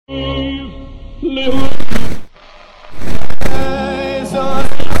And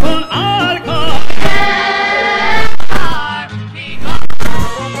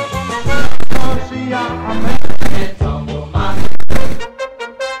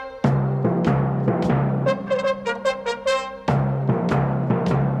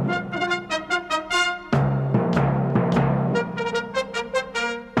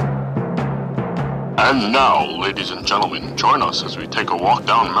now, ladies and gentlemen, join us as we take a walk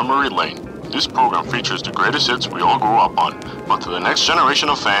down memory lane. This program features the greatest hits we all grew up on, but to the next generation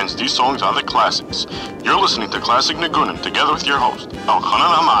of fans, these songs are the classics. You're listening to Classic Niggunim together with your host,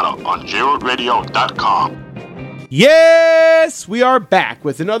 Elchanan Hamada, on JRootRadio.com. Yes, we are back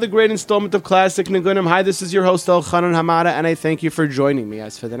with another great installment of Classic Niggunim. Hi, this is your host, Elchanan Hamada, and I thank you for joining me.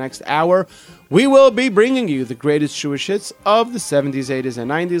 As for the next hour, we will be bringing you the greatest Jewish hits of the 70s, 80s,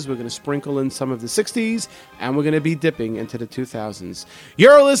 and 90s. We're going to sprinkle in some of the 60s, and we're going to be dipping into the 2000s.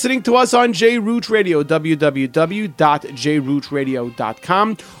 You're listening to us on JRoot Radio,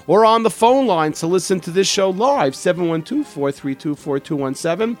 www.JRootRadio.com, or on the phone lines to listen to this show live,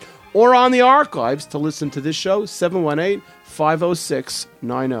 712-432-4217, or on the archives to listen to this show,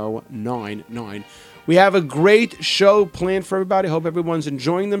 718-506-9099. We have a great show planned for everybody. Hope everyone's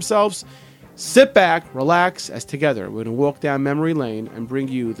enjoying themselves. Sit back, relax, as together we're going to walk down memory lane and bring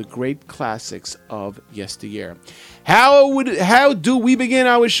you the great classics of yesteryear. How do we begin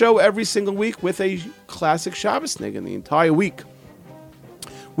our show every single week? With a classic Shabbos niggun the entire week.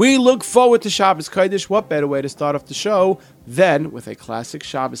 We look forward to Shabbos Kodesh. What better way to start off the show than with a classic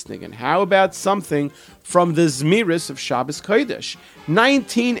Shabbos niggun? How about something from the Zmiris of Shabbos Kodesh?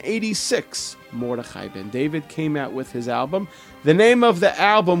 1986, Mordechai Ben David came out with his album. The name of the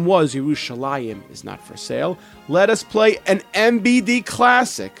album was Yerushalayim is Not For Sale. Let us play an MBD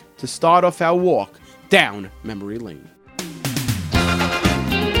classic to start off our walk down memory lane.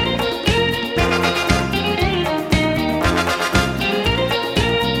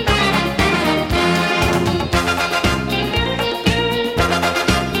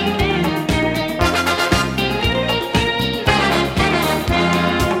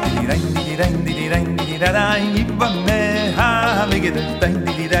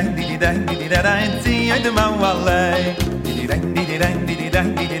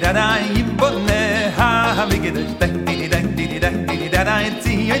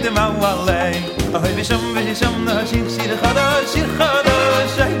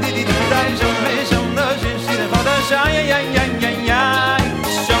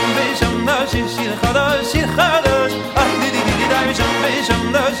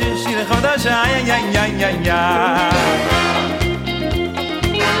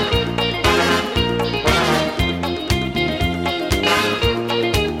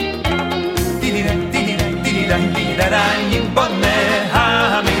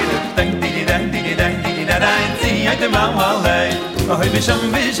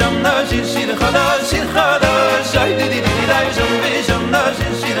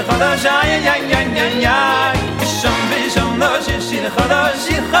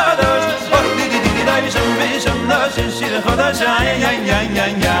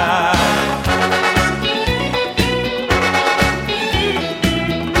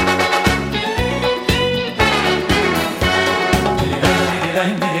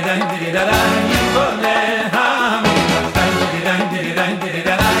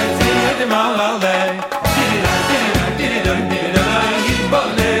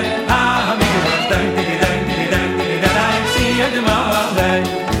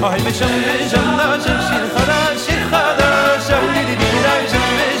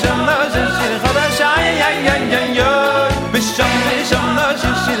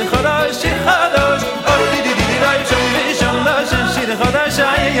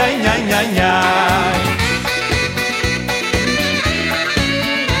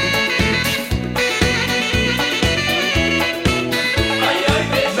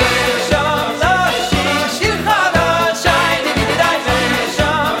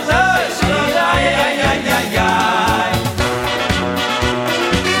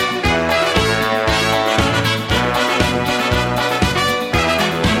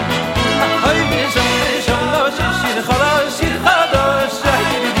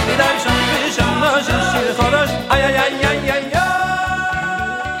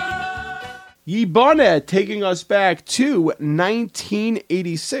 Yiboneh taking us back to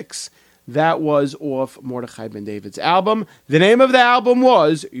 1986. That was off Mordechai Ben David's album. The name of the album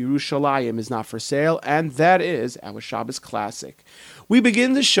was Yerushalayim is Not For Sale, and that is our Shabbos classic. We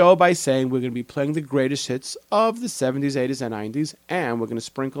begin the show by saying we're going to be playing the greatest hits of the 70s, 80s, and 90s, and we're going to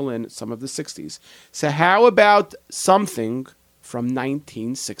sprinkle in some of the 60s. So how about something from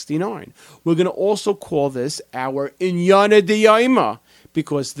 1969. We're going to also call this our Inyana D'Yaima,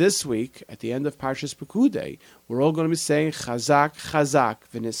 because this week, at the end of Parshas Pekudei, we're all going to be saying Chazak, Chazak,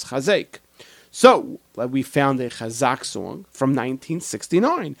 V'nis Chazek. So, we found a Chazak song from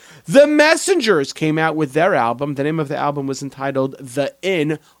 1969. The Messengers came out with their album. The name of the album was entitled The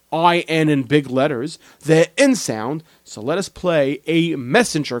In, I-N in big letters, The In Sound. So let us play a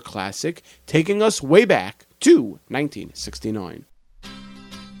Messenger classic, taking us way back to 1969.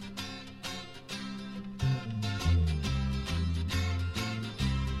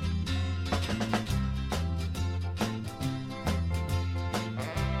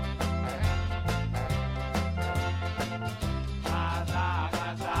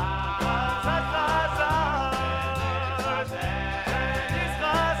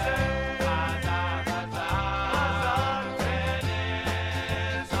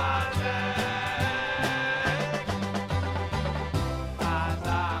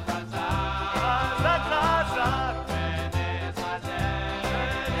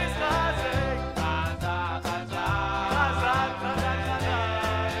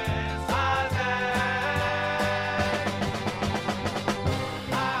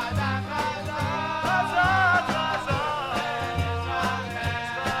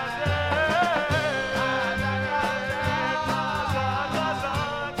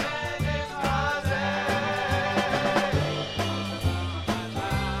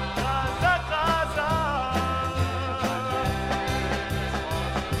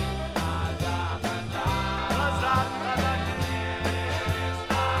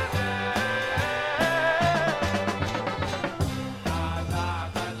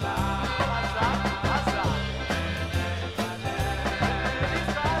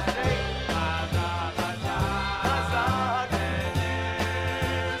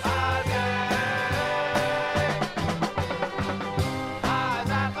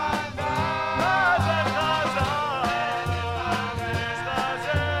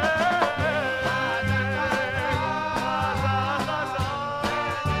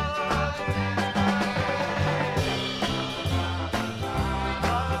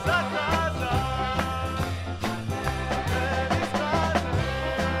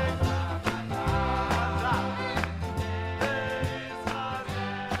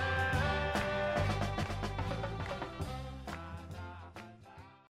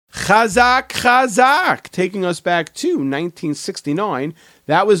 Chazak, Chazak, taking us back to 1969.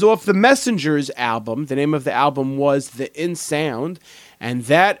 That was off the Messengers album. The name of the album was The In Sound, and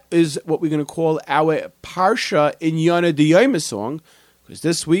that is what we're going to call our Parsha Inyana D'Yaima song, because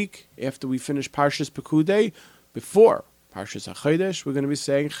this week, after we finish Parshas Pekudei, before Parshas HaChodesh, we're going to be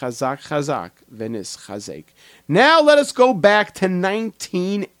saying Chazak, Chazak, V'nis Chazek. Now let us go back to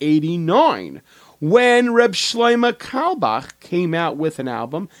 1989, when Reb Shlomo Carlebach came out with an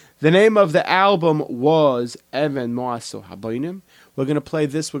album. The name of the album was Even Moaso Haboinim. We're going to play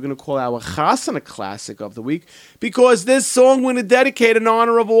this. We're going to call our Chasana classic of the week, because this song we're going to dedicate in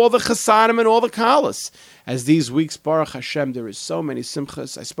honor of all the Chasanim and all the Kalas. As these weeks, Baruch Hashem, there is so many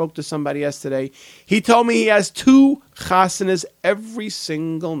Simchas. I spoke to somebody yesterday. He told me he has 2 Chasanas every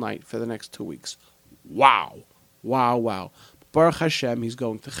single night for the next 2 weeks. Wow. Wow, wow. Baruch Hashem, he's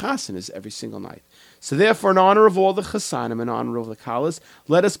going to Chasanas every single night. So therefore, in honor of all the Chasanim, in honor of the Kalas,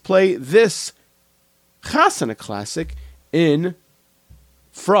 let us play this Chasana classic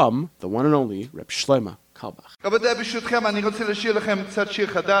from the one and only Reb Shlomo Carlebach. רבותיי, ברשותכם, אני רוצה לשיר לכם קצת שיר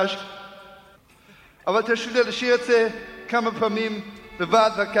חדש, אבל תרשו לי לשיר את זה כמה פעמים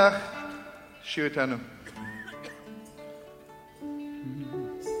לבד, וכך שיר איתנו.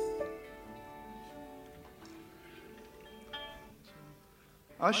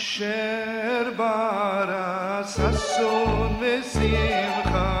 אשר ברא ששון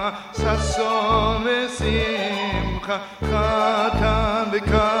ושמחה, ששון ושמחה, חתן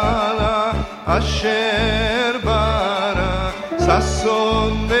וכלה. אשר ברא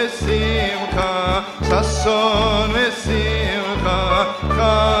ששון ושמחה, ששון ושמחה,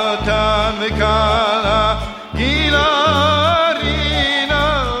 חתן וכלה. גילה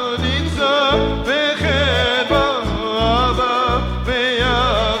רינה ניצה וחדווה, אבא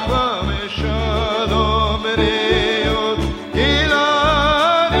ויחווה ושלום בריאות. גילה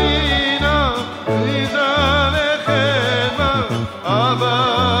רינה ניצה וחדווה, אבא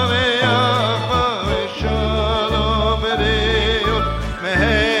ויחווה ושלום בריאות.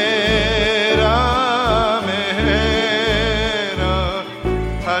 מהרה מהרה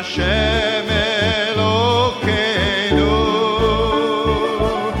השם אלוקינו,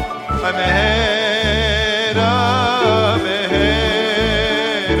 מהרה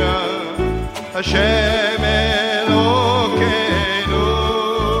מהרה השם אלוקינו.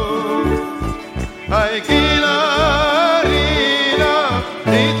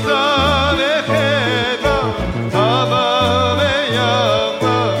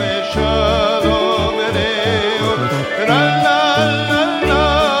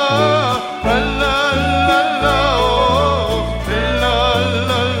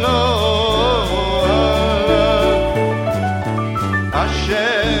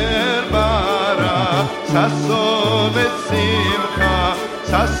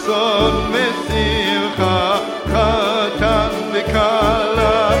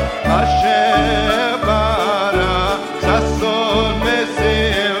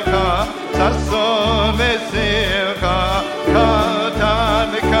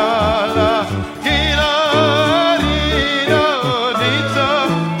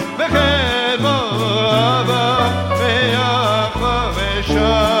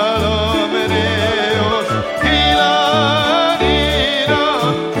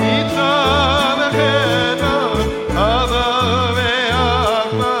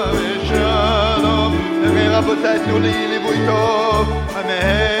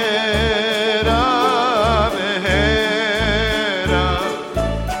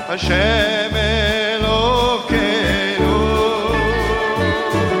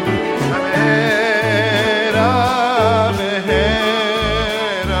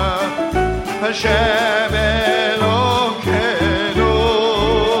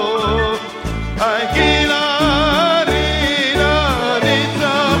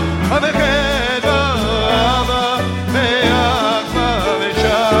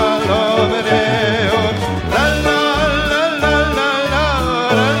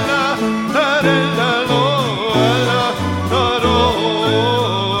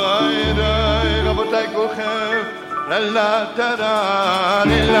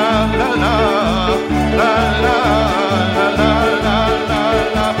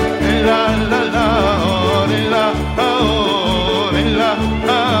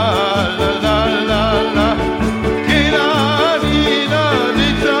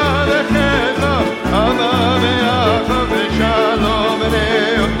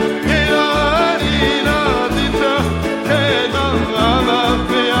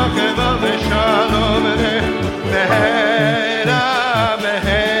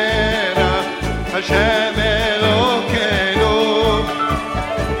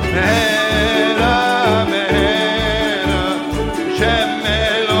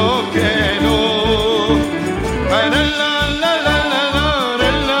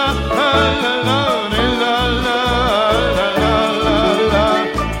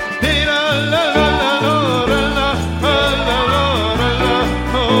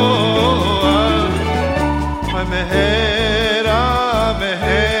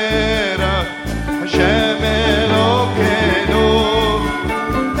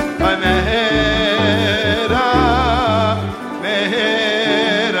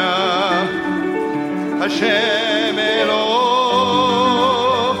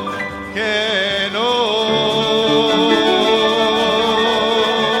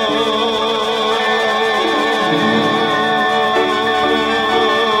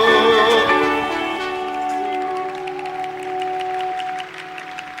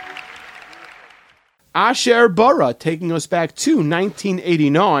 Asher Bara, taking us back to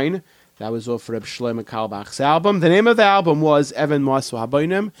 1989. That was off Reb Shlomo Carlebach's album. The name of the album was Evan Masu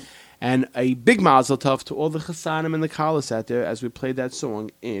Habonim, and a big mazel tov to all the Chassanim and the Kalas out there as we played that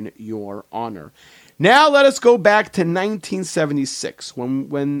song in your honor. Now let us go back to 1976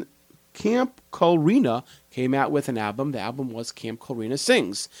 when Camp Kolrina came out with an album. The album was Camp Kolrina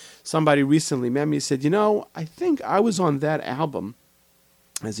Sings. Somebody recently met me and said, I think I was on that album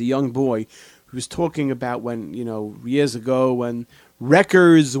as a young boy. He was talking about when, years ago when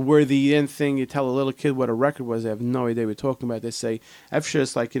records were the end thing. You tell a little kid what a record was, they have no idea what we're talking about. They say, Efshir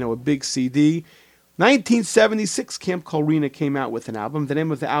is like, a big CD. 1976, Camp Kolrina came out with an album. The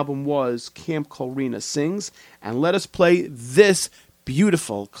name of the album was Camp Kolrina Sings. And let us play this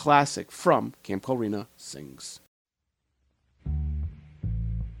beautiful classic from Camp Kolrina Sings.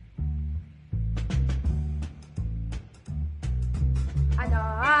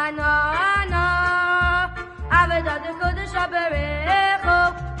 I know, Avodah Kodesh Haberecho.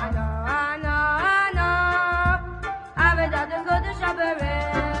 I know, Avodah Kodesh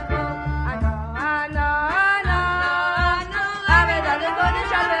Haberecho. I know, Avodah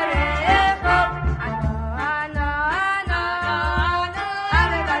Kodesh Haberecho. I know,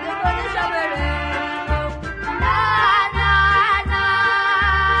 Avodah Kodesh Haberecho.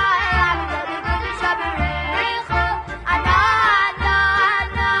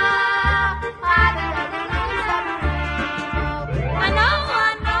 I know.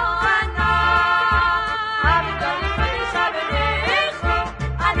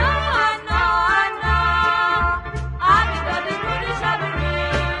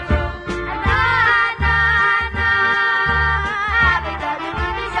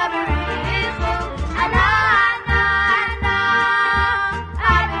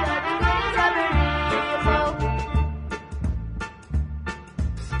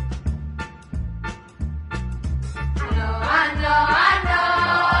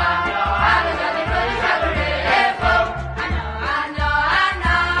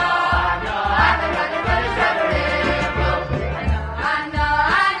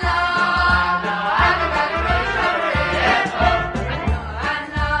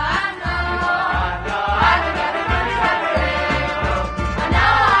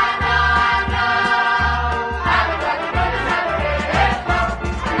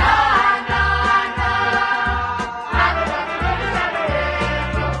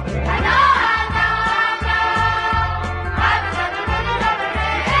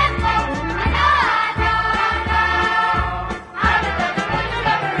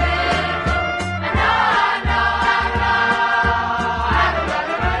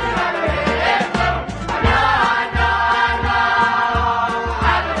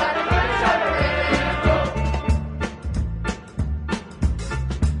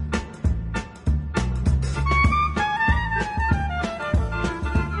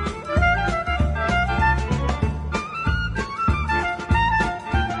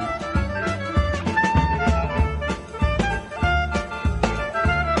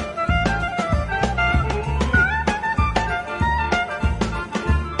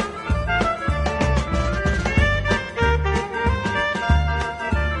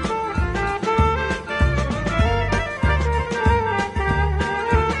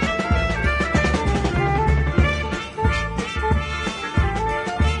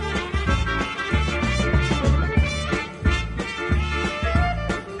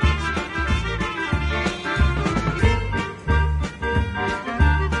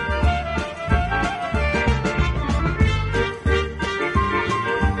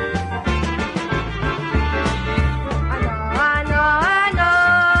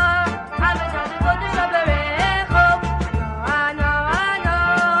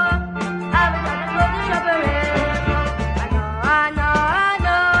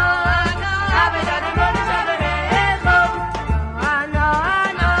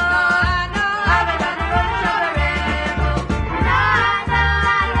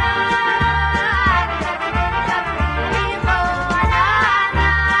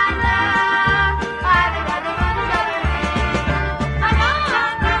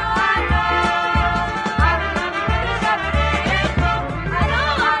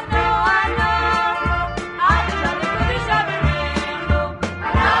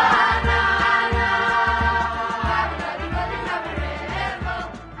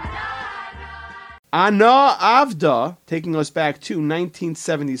 Ana Avda, taking us back to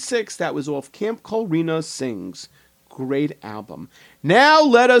 1976. That was off Camp Colrina Sings. Great album. Now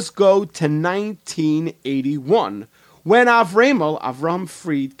let us go to 1981, when Avram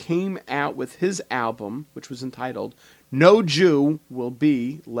Fried came out with his album, which was entitled No Jew Will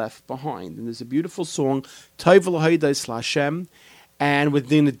Be Left Behind. And there's a beautiful song, Tov L'Hodos L'Hashem. And we're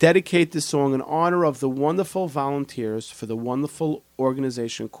going to dedicate this song in honor of the wonderful volunteers for the wonderful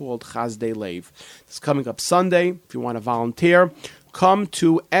organization called Chazdei Lev. It's coming up Sunday. If you want to volunteer, come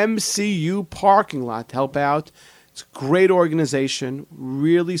to MCU parking lot to help out. It's a great organization,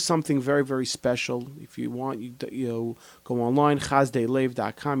 really something very, very special. If you want, you go online,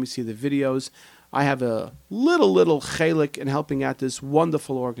 chazdeilev.com. You see the videos. I have a little chelik in helping out this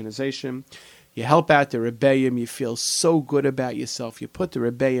wonderful organization. You help out the Rebbeim, you feel so good about yourself. You put the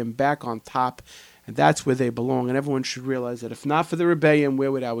Rebbeim back on top, and that's where they belong. And everyone should realize that if not for the Rebbeim,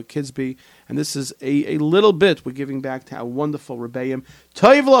 where would our kids be? And this is a little bit we're giving back to our wonderful Rebbeim.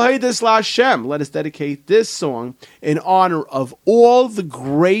 Tov L'Hodos L'Hashem. Let us dedicate this song in honor of all the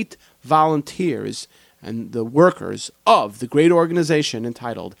great volunteers and the workers of the great organization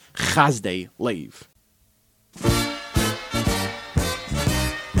entitled Chazdei Lev.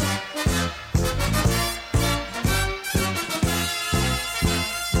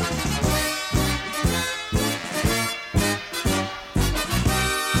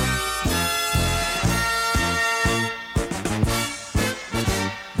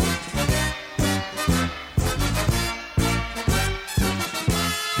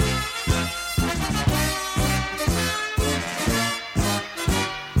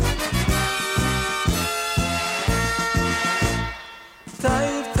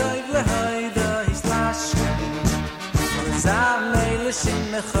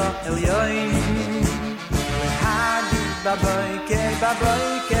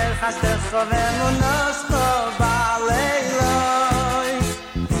 בבוקר חסדך ואמונתך בלילה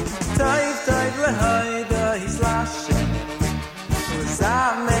טוב להודות להשם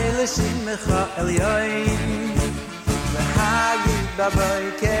וזמר לשמך עליון להגיד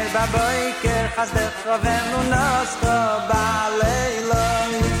בבוקר חסדך ואמונתך בלילה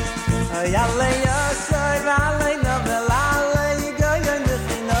יאללה יסוי ועלינו ולעלה יגויון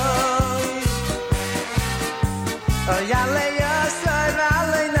בחינוי יאללה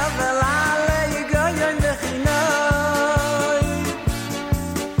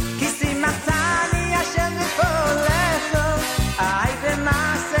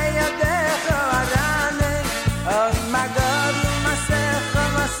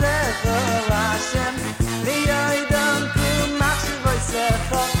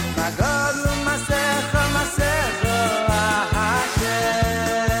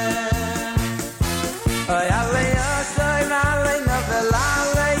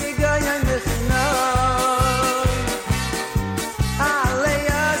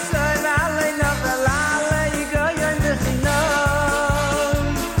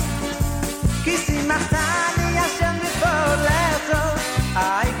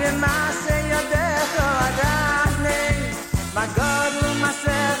My God,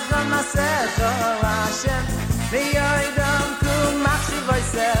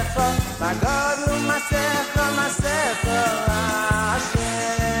 Masecha,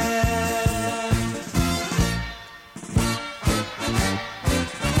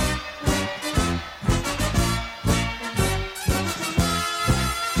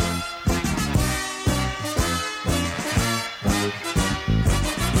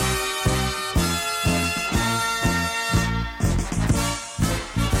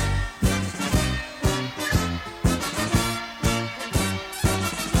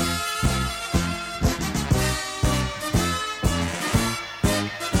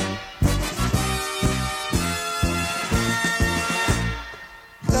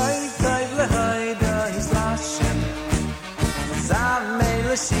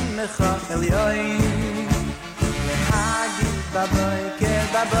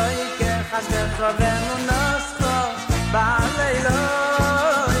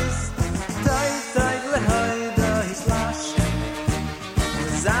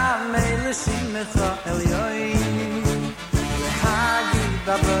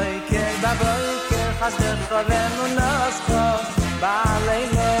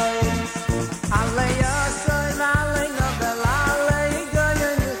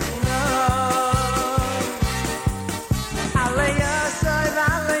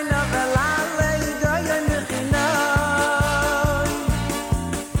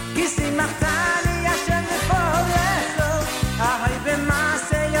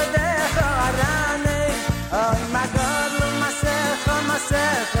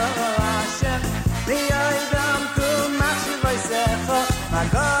 Hashem,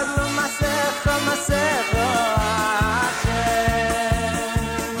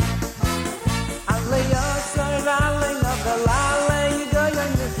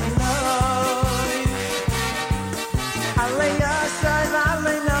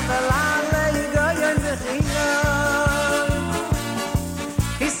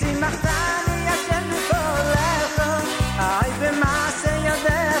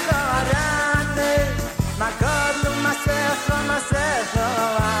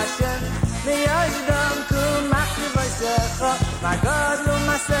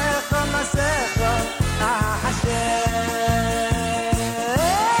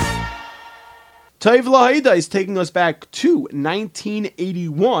 Toiv Lahaida is taking us back to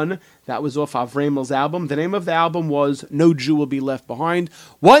 1981. That was off Avramel's album. The name of the album was No Jew Will Be Left Behind.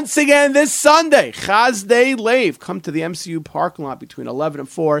 Once again, this Sunday, Chazdei Leiv. Come to the MCU parking lot between 11 and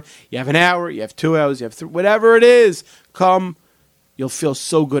 4. You have an hour, you have 2 hours, you have whatever it is. Come. You'll feel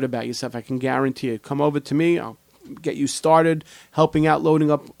so good about yourself. I can guarantee it. Come over to me. I'll get you started, helping out, loading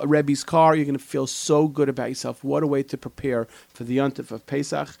up a Rebbe's car. You're going to feel so good about yourself. What a way to prepare for the Yontif of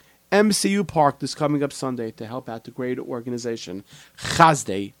Pesach. MCU Park this coming up Sunday to help out the great organization,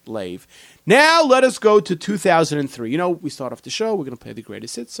 Chazdei Leiv. Now let us go to 2003. You know, we start off the show. We're going to play the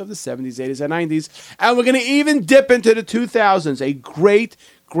greatest hits of the 70s, 80s, and 90s. And we're going to even dip into the 2000s. A great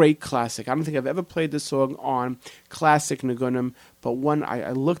classic. I don't think I've ever played this song on Classic Niggunim, but when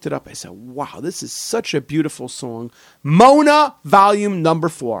I looked it up, I said, wow, this is such a beautiful song. Mona, Volume Number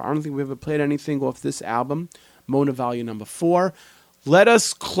 4. I don't think we've ever played anything off this album. Mona, Volume Number 4. Let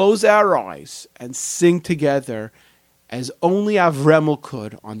us close our eyes and sing together as only Avremel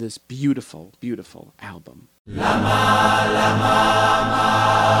could on this beautiful, beautiful album. Lama, lama, ma,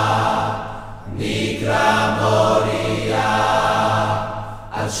 nikra moria,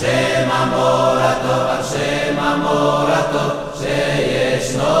 al shem amorato, al shem amorato,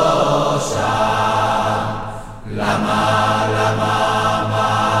 sheyeshno sham. Lama, lama, ma,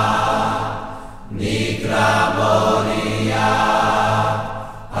 nikra moria,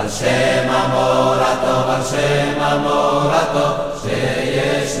 על שם המורתו, על שם המורתו,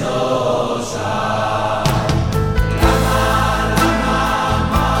 שישנו שם. למה, למה,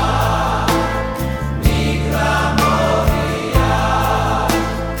 מה, נקרא מוריה,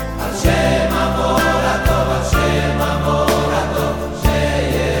 על שם המורתו, על שם המורתו,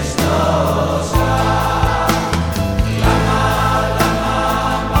 שישנו שם. למה, למה,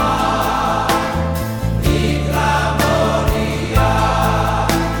 מה, נקרא מוריה,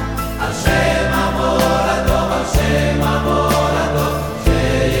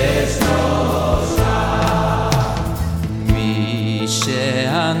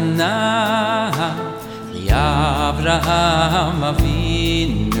 אברהם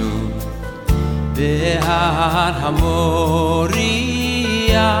אבינו בהר המוריה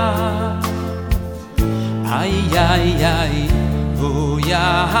איי איי איי הוא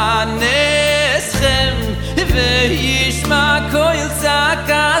יענשכם וישמע כל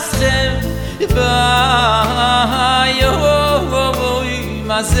צעקתכם ביום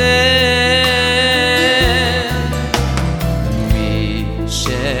הזה מי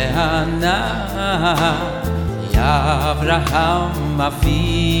שענה אברהם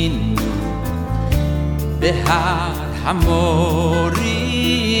אבינו בהר המוריה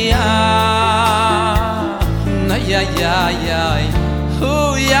איי איי איי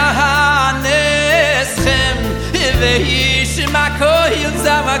הוא יענשכם וישמע כל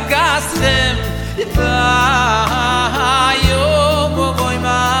צעקתכם ביום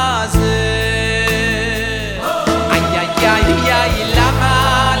הזה איי איי איי איי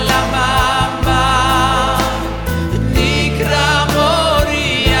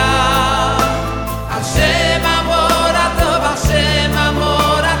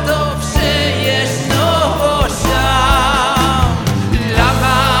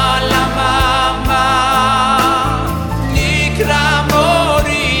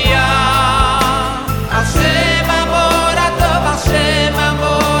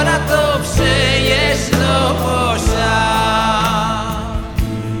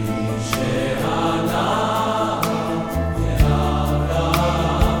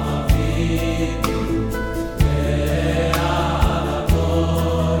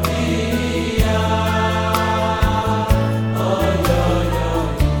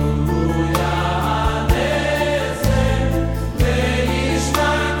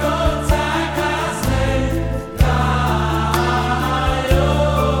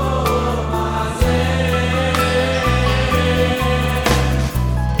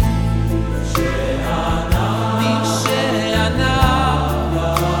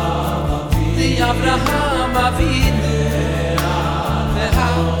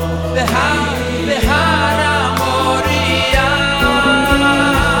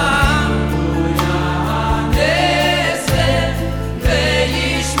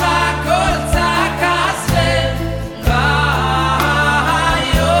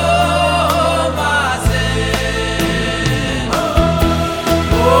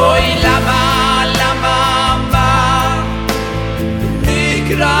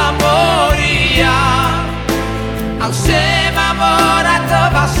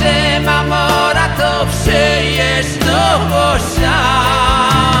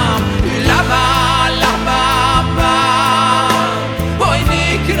למה למה, מה, בואי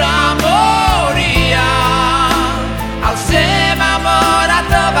נקרא מוריה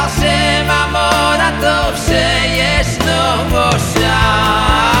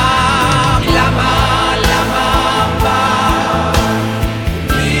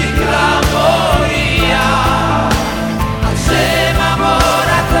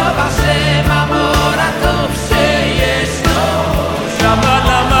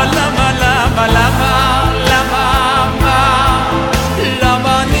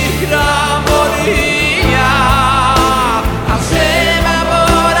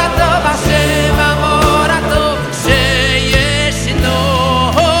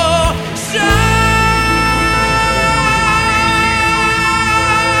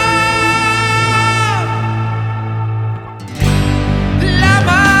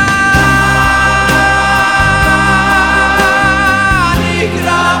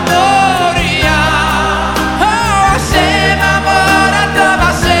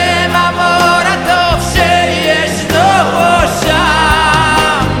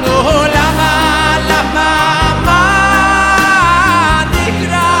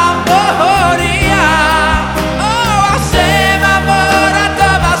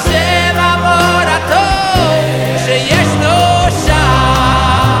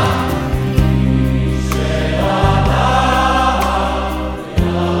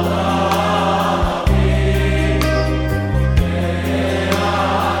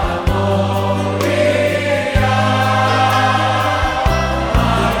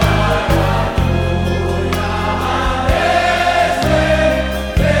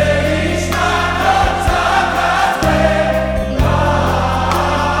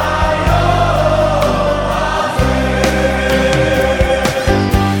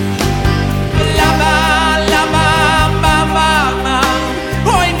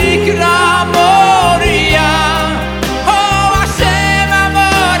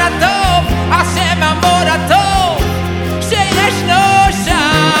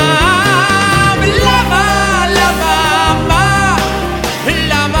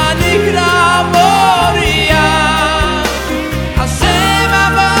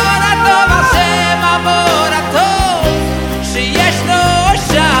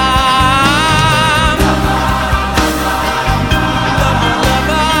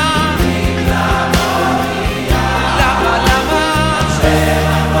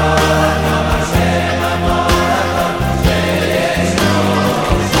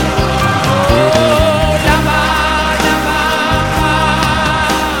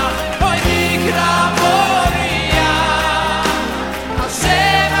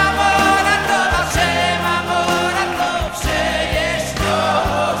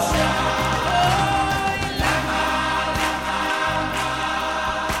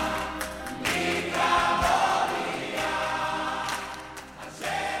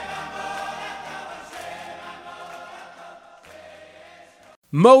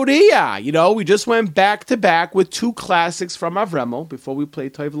Modia, we just went back to back with two classics from Avremel before we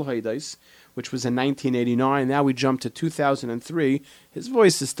played Toiv L'Haydais, which was in 1989. Now we jump to 2003. His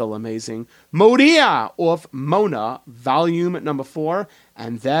voice is still amazing. Modia off Mona, volume number 4,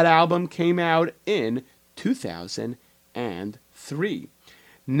 and that album came out in 2003.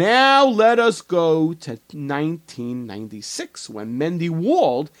 Now let us go to 1996 when Mendy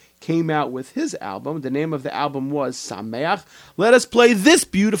Wald came out with his album. The name of the album was Sameach. Let us play this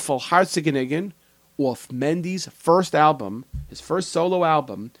beautiful Hartziganigan off Mendy's first album, his first solo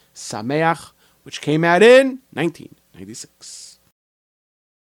album, Sameach, which came out in 1996.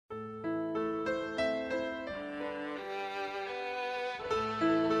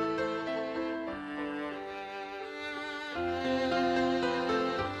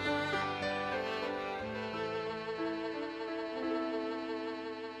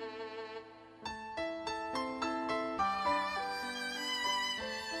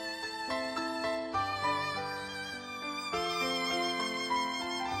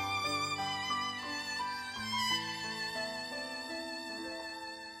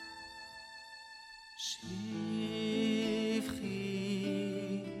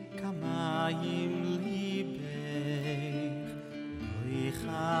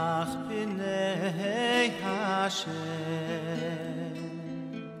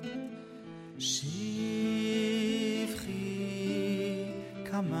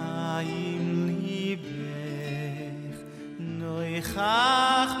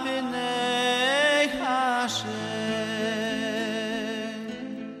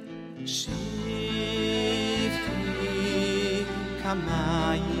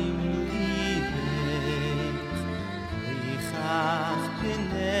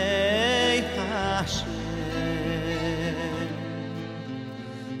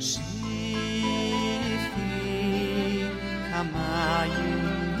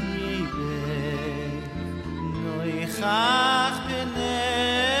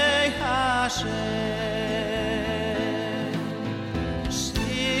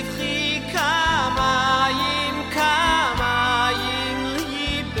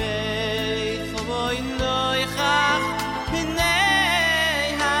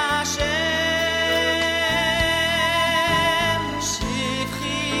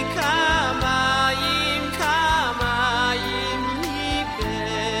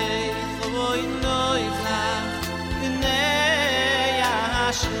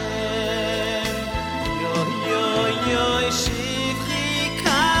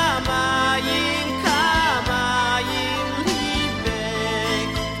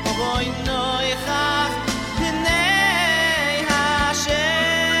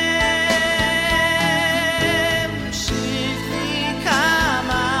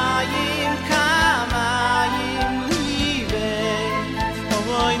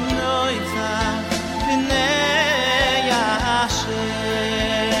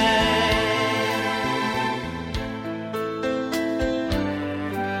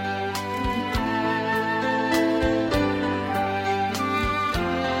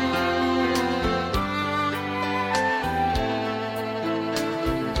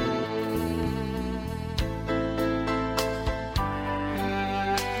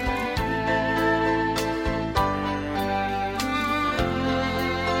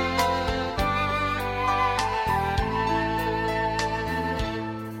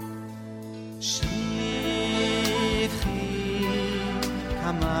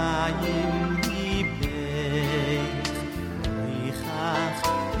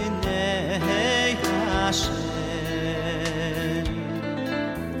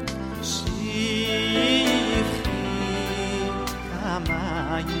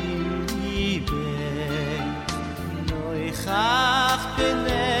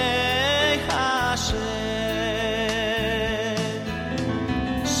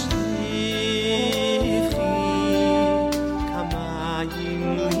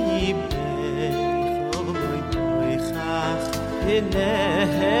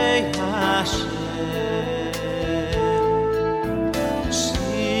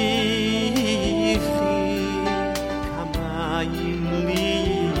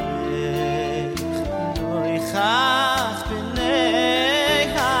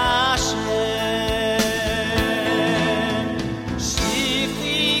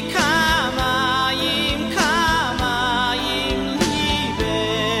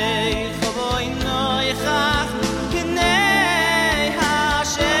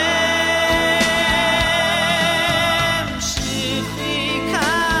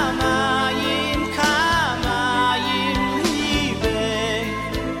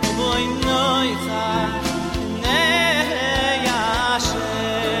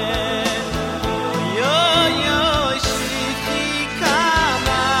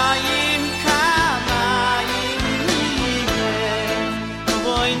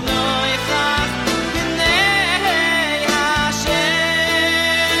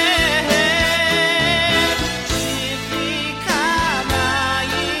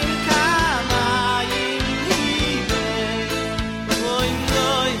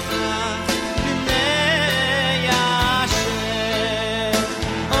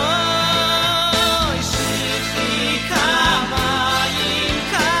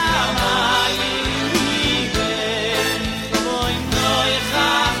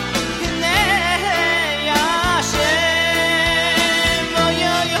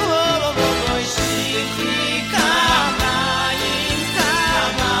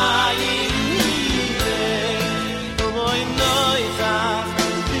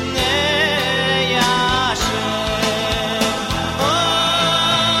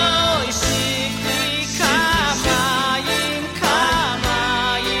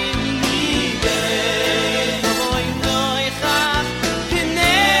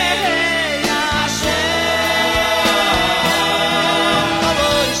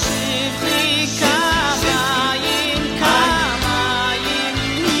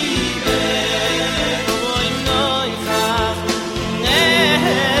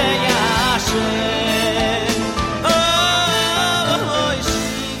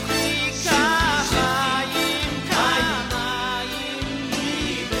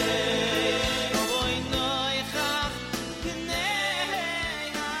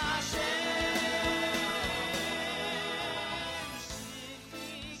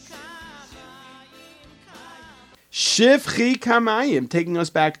 Shivchi Kamayim, taking us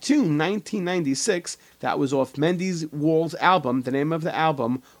back to 1996. That was off Mendes Wall's album. The name of the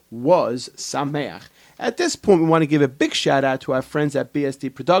album was Sameach. At this point, we want to give a big shout out to our friends at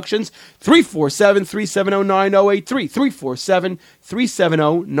BSD Productions, 347-370-9083,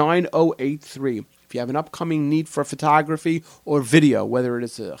 347-370-9083. If you have an upcoming need for photography or video, whether it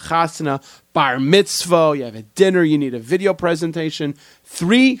is a chasana, bar mitzvah, you have a dinner, you need a video presentation,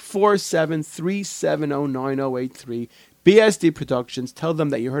 347-370-9083. BSD Productions. Tell them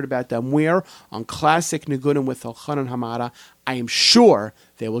that you heard about them where? On Classic Niggunim with Elchanan Hamada. I am sure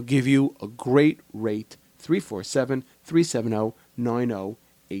they will give you a great rate. 347-370-9083.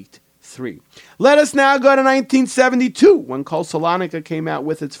 Let us now go to 1972 when Kol Salonika came out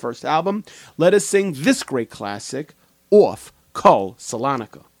with its first album. Let us sing this great classic off Kol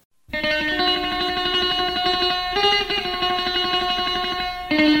Salonika.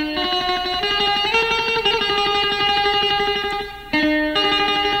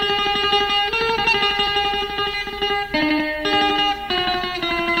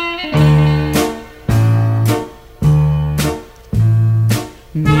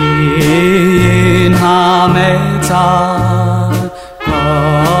 Min hametzar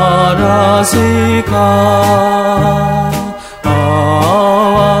karasika onani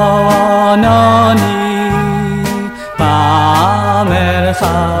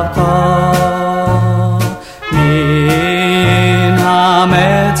b'merchavka Min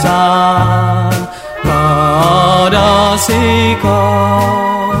hametzar karasika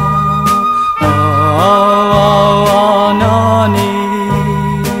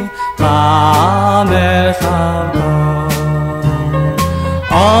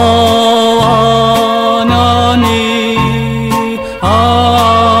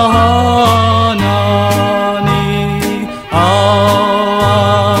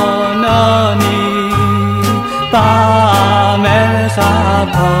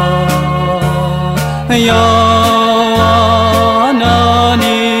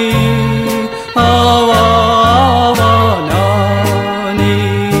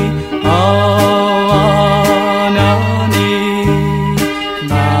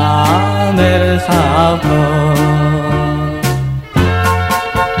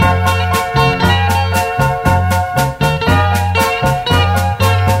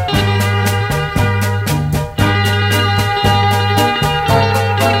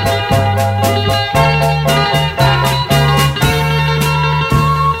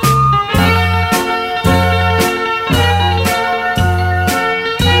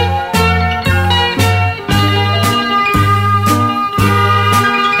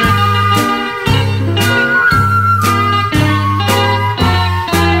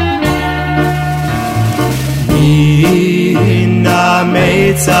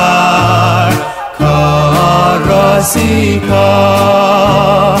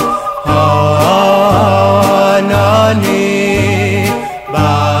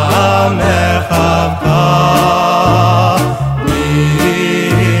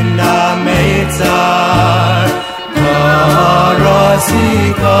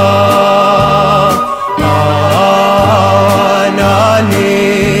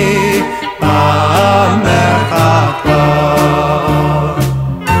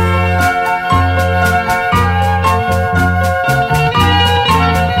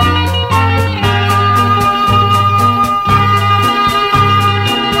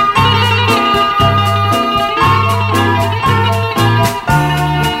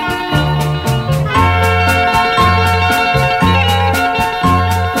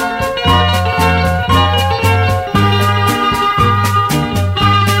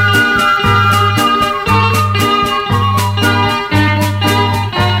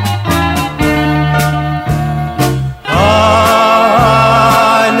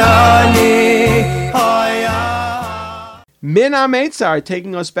Are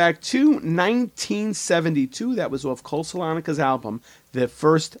taking us back to 1972. That was off Kol Salonika's album, the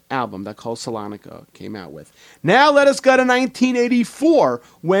first album that Kol Salonika came out with. Now let us go to 1984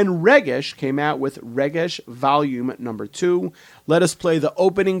 when Regesh came out with Regesh Volume Number 2. Let us play the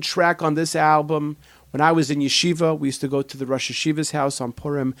opening track on this album. When I was in yeshiva, we used to go to the Rosh Yeshiva's house on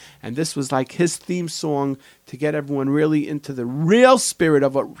Purim, and this was like his theme song to get everyone really into the real spirit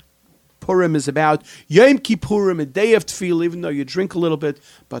of what Purim is about. Yom Kippurim, a day of tefillah, even though you drink a little bit,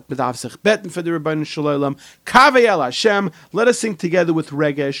 but medav sich beten for the Rebbeinu Shalom. Kaveh El Hashem. Let us sing together with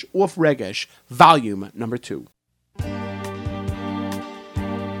Regesh, off Regesh, Volume Number 2.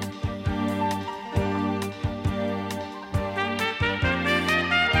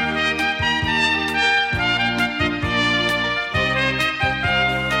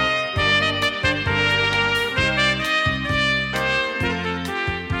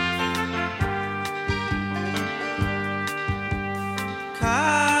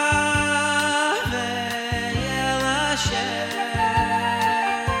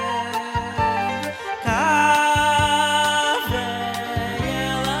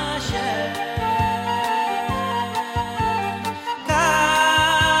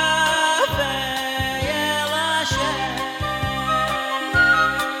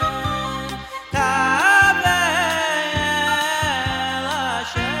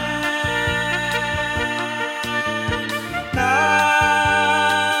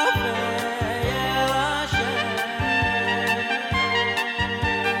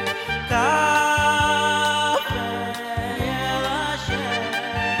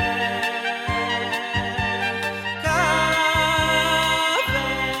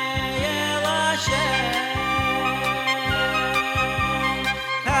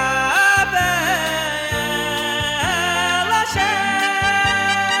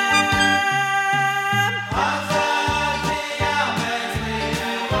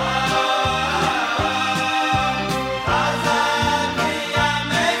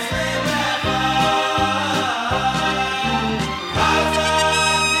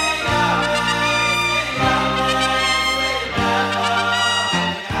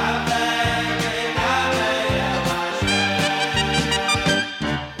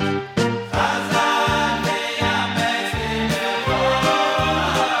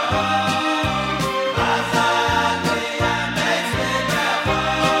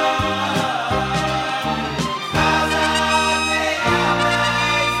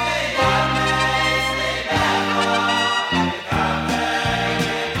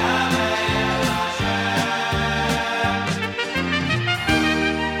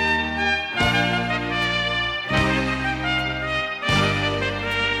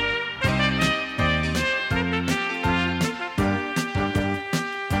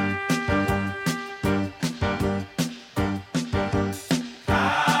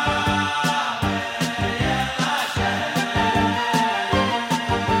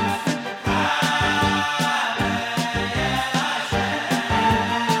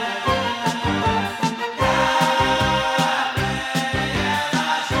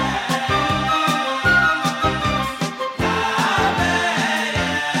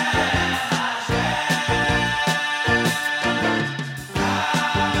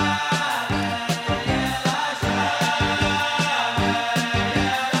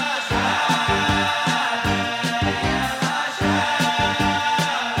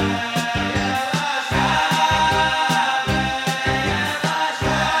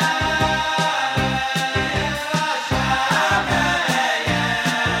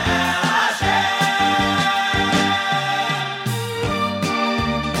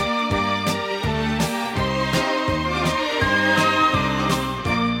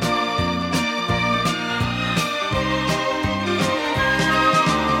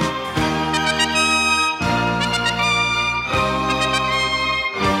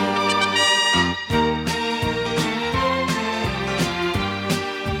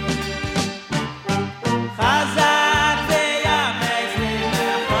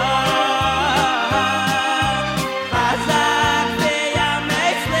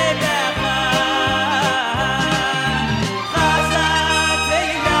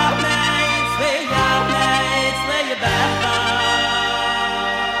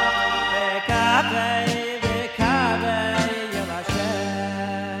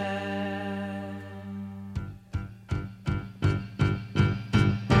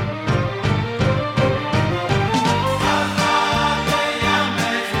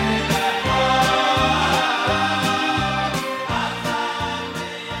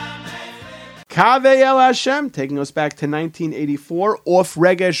 Kaveh El Hashem, taking us back to 1984, off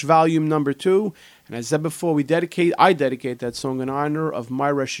Regesh Volume Number 2. And as I said before, I dedicate that song in honor of my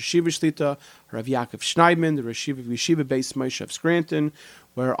Rosh Yeshiva Shlita, Rav Yaakov Schneidman, the Rosh Yeshiva Beis Moshe of Scranton,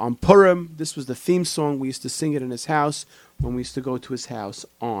 where on Purim, this was the theme song. We used to sing it in his house when we used to go to his house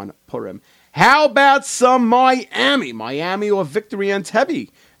on Purim. How about some Miami or Victory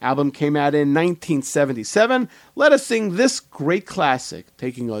Entebbe? Album came out in 1977. Let us sing this great classic,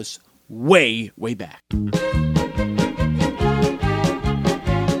 taking us way, way back.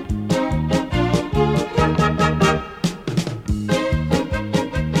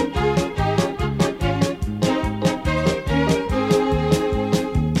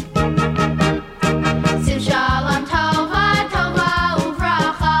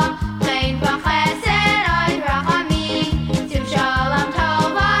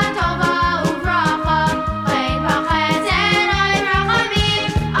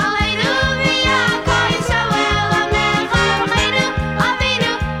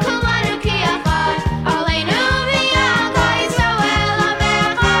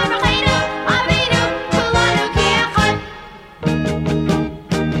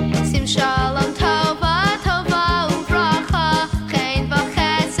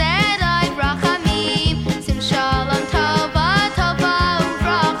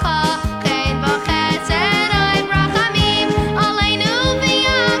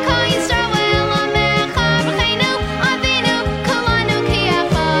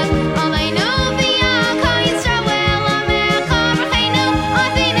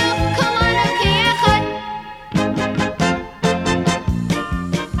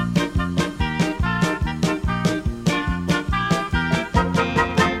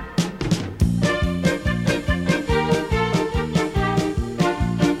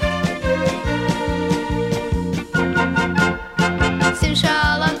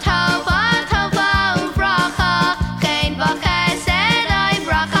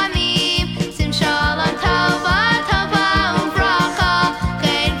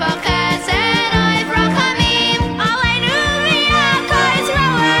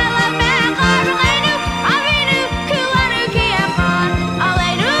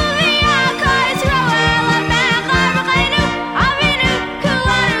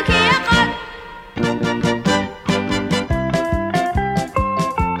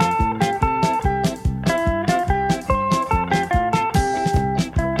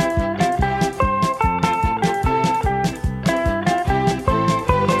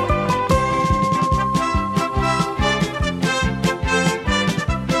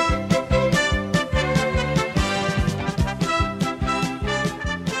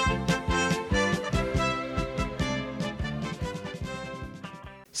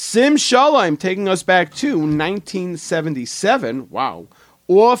 Sim Shalom, taking us back to 1977. Wow.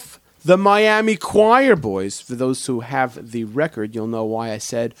 Off the Miami Choir Boys. For those who have the record, you'll know why I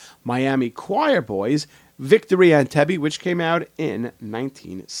said Miami Choir Boys. Victory Entebbe, which came out in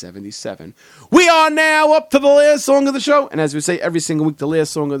 1977. We are now up to the last song of the show. And as we say every single week, the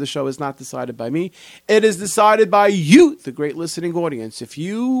last song of the show is not decided by me. It is decided by you, the great listening audience. If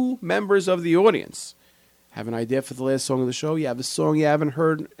you, members of the audience, have an idea for the last song of the show, you have a song you haven't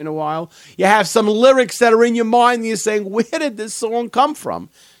heard in a while, you have some lyrics that are in your mind and you're saying, where did this song come from?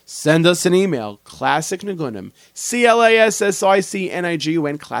 Send us an email, Classic Niggunim,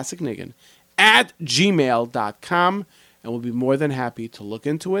 ClassicNigun, Classic Niggun, @gmail.com, and we'll be more than happy to look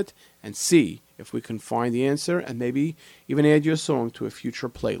into it and see if we can find the answer and maybe even add your song to a future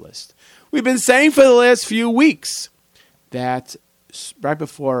playlist. We've been saying for the last few weeks that right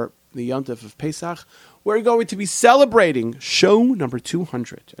before the Yontif of Pesach, we're going to be celebrating show number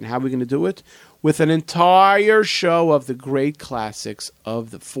 200. And how are we going to do it? With an entire show of the great classics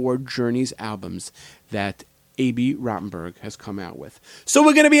of the 4 Journeys albums that A.B. Rottenberg has come out with. So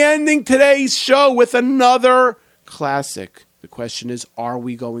we're going to be ending today's show with another classic. The question is, are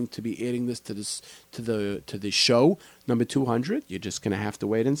we going to be adding this to the show number 200? You're just going to have to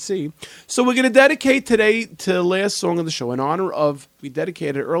wait and see. So we're going to dedicate today to the last song of the show in honor of, we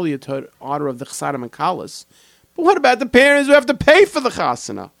dedicated earlier to honor of the Chasanim and Kalas. But what about the parents who have to pay for the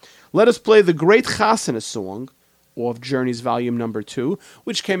Chasana? Let us play the great Chasana song of Journeys Volume Number 2,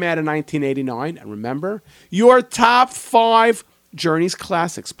 which came out in 1989. And remember, your top 5 Journeys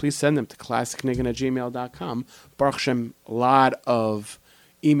classics. Please send them to classicniggun@gmail.com. Baruch Hashem, a lot of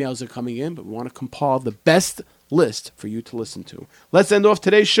emails are coming in, but we want to compile the best list for you to listen to. Let's end off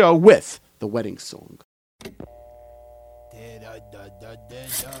today's show with the wedding song.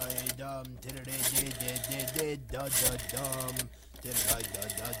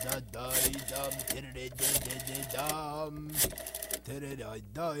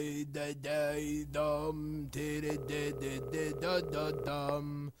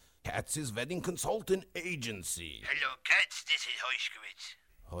 Katz's Wedding Consultant Agency. Hello, Katz, this is Heuschkewitz.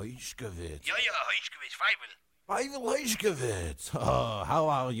 Heuschkewitz. Ja, Heuschkewitz, Feivel. Feivel Heuschkewitz. Oh, how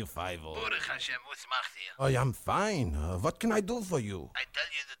are you, Feivel? Baruch Hashem, what's macht ihr? Oh, I'm fine. What can I do for you? I tell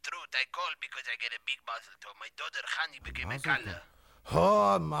you the truth, I called because I get a big mazel tov. My daughter Hani became a color.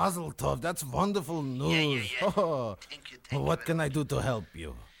 Oh, Mazel Tov, that's wonderful news. Yeah. Oh, Thank you what very can I much. do to help you?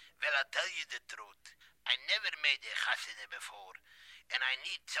 Well, I'll tell you the truth. I never made a chassideh before, and I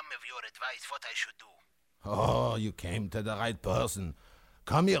need some of your advice what I should do. Oh, you came to the right person.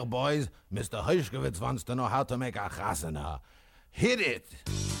 Come here, boys. Mr. Heuschkewitz wants to know how to make a chasana. Hit it!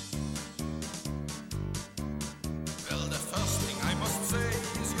 Well, the first thing I must say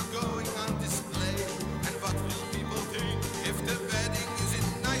is you're going on display. And what will people think if the wedding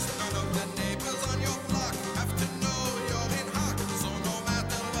isn't nice? None of the neighbors on your block have to know you're in hock. So no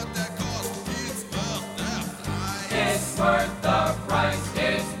matter what the cost, it's worth the price. It's worth the price.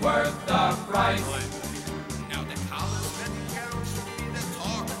 It's worth the price. Now the collar's wedding gown should be the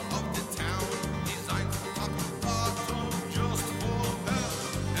talk of the town. Designed from top to bottom just for her.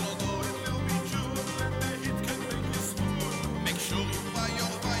 And although it will be June and the heat can make you swoon, make sure you buy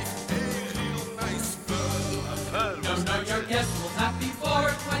your wife a real nice pearl. No, your guests will not be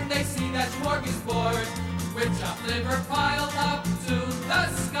bored when they see that smorgasbord with chopped liver piled up to the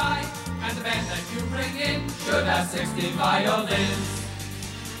sky. And the band that you bring in should have 60 violins.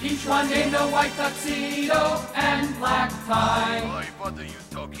 Each one in a white tuxedo and black tie. Boy, what are you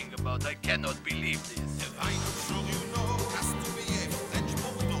talking about? I cannot believe this. The wine, I'm sure you know, has to be a French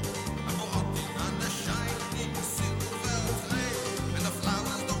Bordeaux. A Bordeaux on the shining silver tray. And the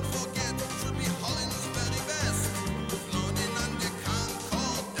flowers, don't forget, should be Holland's very best. Flown in on the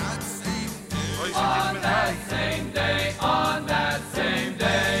Concorde that same day. On that same day, on that same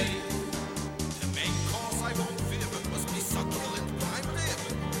day. The main course I won't fib must be succulent prime rib.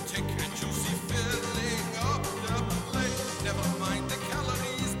 Thick and juicy filling up the plate. Never mind the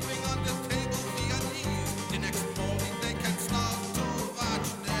calories, bring on the table Viennese. The next morning they can start to watch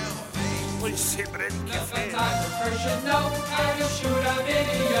their veins. The photographer should know how to shoot a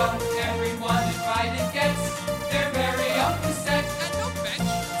video. Everyone invited gets their very own cassette. And no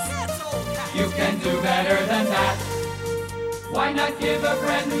bench, that's old hat. You can do better than that. Why not give a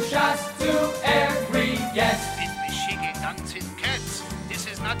brand new shot to every guest? Mit Michigan dancing cats. This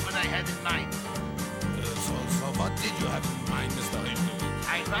is not what I had in mind. So what did you have in mind, Mr. Heuschkewitz?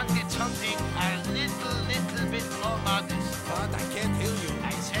 I wanted something a little bit more modest. What? I can't hear you.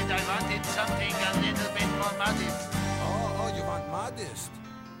 I said I wanted something a little bit more modest. Oh, you want modest?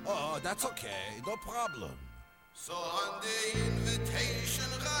 Oh, that's okay, no problem. So on the invitation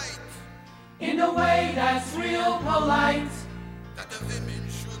write In a way that's real polite. that the women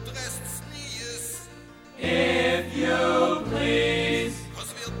should dress sneeze. If you please.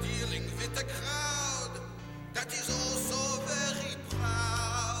 Cause we're dealing with a crowd that is also very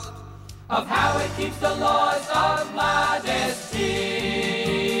proud. Of how it keeps the laws of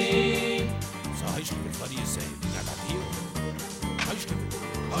modesty. So Heuschkewitz, what do you say? We got that deal?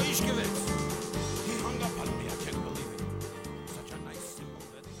 Heuschkewitz! He hung up on me, I can't believe it. Such a nice, simple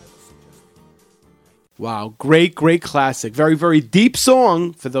wedding I was suggesting. Wow, great classic. Very, very deep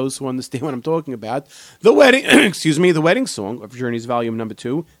song for those who understand what I'm talking about. The Wedding, the Wedding Song of Journey's Volume Number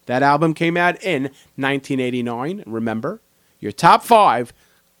 2. That album came out in 1989. Remember, your top 5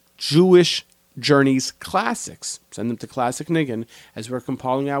 Jewish Journeys classics. Send them to Classic Niggin as we're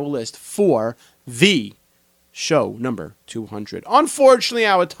compiling our list for the show number 200. Unfortunately,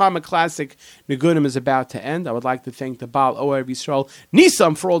 our time of Classic Niggunim is about to end. I would like to thank the Baal Ohev Yisrael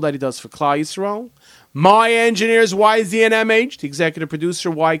Nisam for all that he does for Klal Yisrael. My engineers, YZNMH, the executive producer,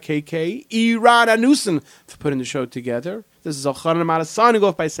 YKK, Iran Anusin, for putting the show together. This is Elchanan Amata signing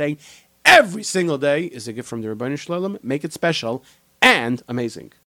off by saying every single day is a gift from the Rebbeinu Shalom. Make it special and amazing.